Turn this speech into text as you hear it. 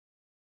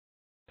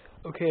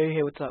Okay,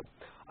 hey, what's up?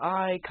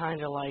 I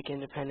kind of like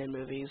independent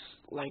movies.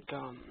 Like,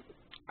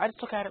 I just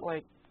look at it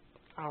like,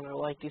 I don't know,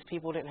 like these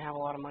people didn't have a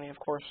lot of money. Of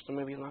course, the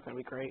movie's not going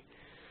to be great,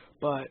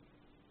 but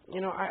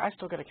I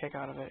still get a kick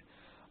out of it.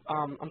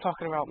 I'm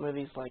talking about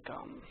movies like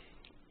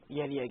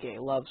Yeti, a Gay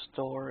Love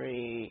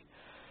Story,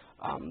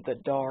 The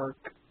Dark,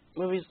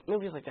 movies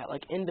like that,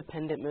 like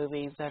independent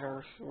movies that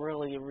are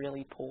really,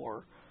 really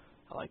poor.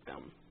 I like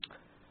them.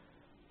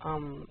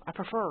 I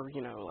prefer,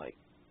 like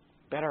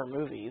better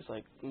movies,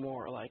 like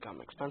more like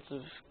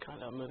expensive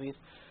kind of movies.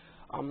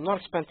 Not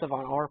expensive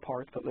on our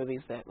part, but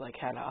movies that like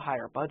had a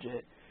higher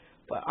budget.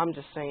 But I'm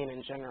just saying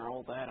in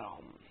general that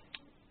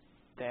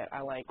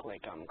I like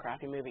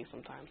crappy movies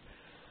sometimes.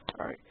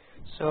 All right.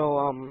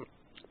 So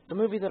the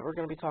movie that we're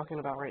going to be talking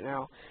about right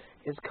now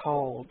is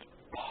called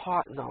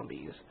Pot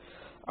Zombies.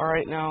 All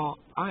right. Now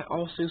I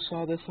also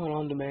saw this one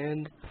on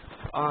demand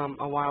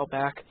a while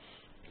back.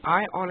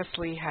 I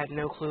honestly had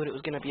no clue what it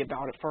was going to be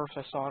about at first.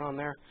 I saw it on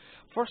there.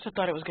 First, I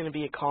thought it was going to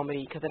be a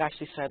comedy because it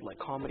actually said like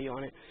comedy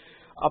on it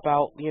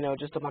about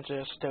just a bunch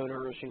of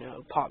stoners,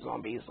 pot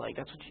zombies. Like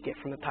that's what you get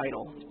from the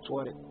title. It's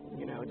what it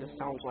just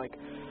sounds like.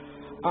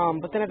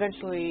 But then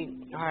eventually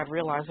I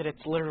realized that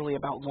it's literally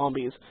about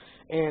zombies,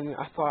 and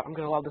I thought I'm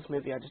going to love this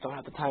movie. I just don't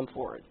have the time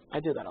for it. I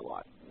do that a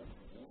lot.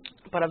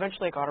 But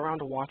eventually I got around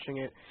to watching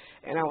it,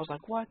 and I was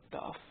like, what the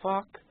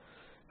fuck?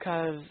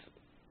 Because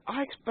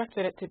I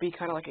expected it to be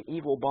kind of like an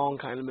evil Bong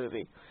kind of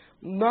movie,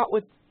 not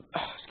with,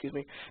 excuse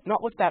me,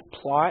 not with that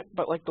plot,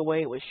 but like the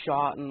way it was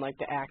shot and like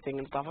the acting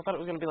and stuff. I thought it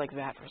was gonna be like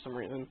that for some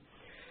reason,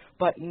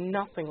 but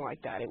nothing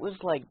like that. It was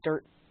like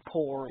dirt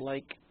poor,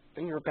 like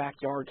in your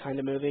backyard kind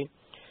of movie.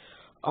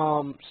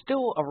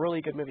 Still a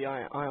really good movie.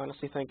 I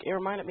honestly think it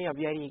reminded me of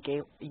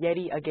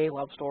Yeti, a Gay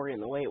Love Story,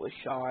 and the way it was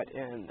shot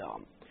and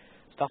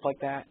stuff like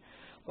that,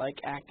 like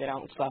acted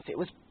out and stuff. It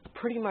was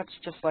pretty much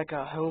just like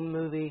a home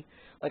movie,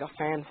 like a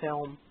fan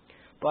film.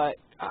 But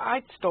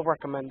I'd still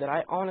recommend it.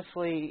 I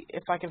honestly,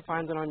 if I can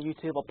find it on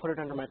YouTube, I'll put it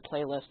under my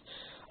playlist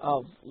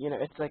of,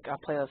 it's like a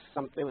playlist.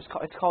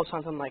 It's called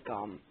something like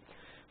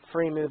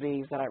free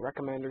movies that I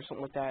recommend or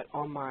something like that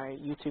on my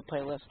YouTube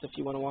playlist. If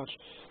you want to watch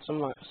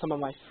some of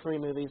my free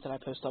movies that I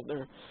post up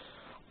there,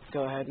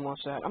 go ahead and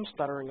watch that. I'm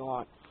stuttering a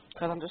lot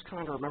because I'm just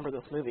trying to remember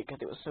this movie because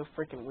it was so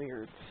freaking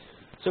weird.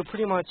 So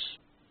pretty much,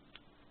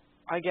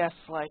 I guess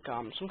like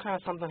some kind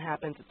of something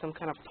happens. It's some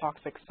kind of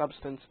toxic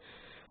substance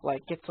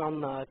like gets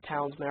on the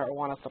town's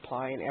marijuana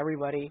supply, and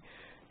everybody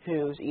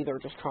who's either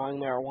just trying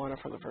marijuana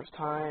for the first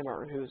time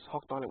or who's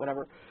hooked on it,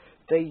 whatever,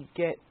 they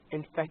get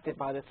infected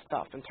by this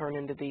stuff and turn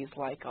into these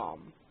like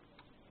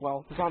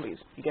zombies.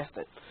 You guessed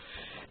it.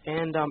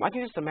 And I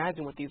can just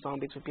imagine what these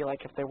zombies would be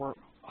like if they weren't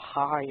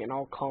high and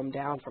all calmed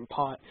down from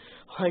pot.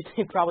 Like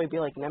they'd probably be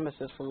like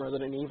Nemesis from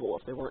Resident Evil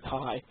if they weren't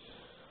high.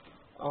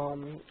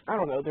 I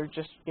don't know. They're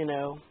just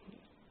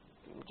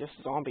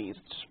zombies.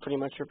 It's just pretty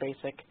much your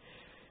basic,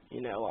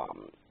 you know,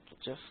 um,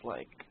 just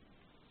like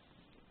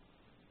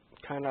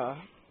kind of,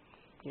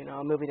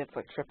 a movie that's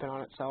like tripping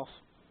on itself.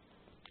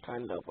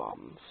 Kind of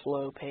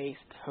slow-paced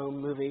home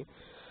movie.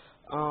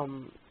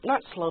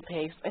 Not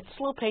slow-paced. It's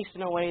slow-paced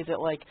in a way that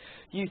like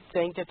you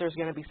think that there's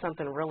gonna be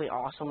something really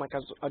awesome, like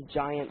a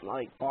giant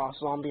like boss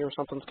zombie or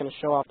something's gonna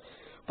show up,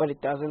 but it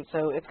doesn't.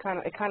 So it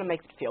kind of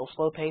makes it feel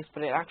slow-paced,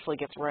 but it actually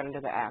gets right into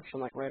the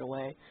action like right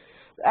away.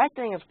 The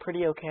acting is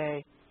pretty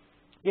okay,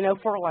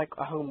 for like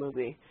a home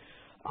movie.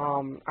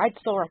 I'd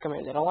still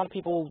recommend it. A lot of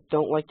people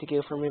don't like to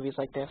go for movies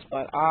like this,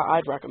 but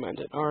I'd recommend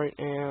it. Alright,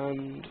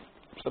 and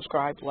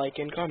subscribe, like,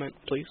 and comment,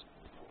 please.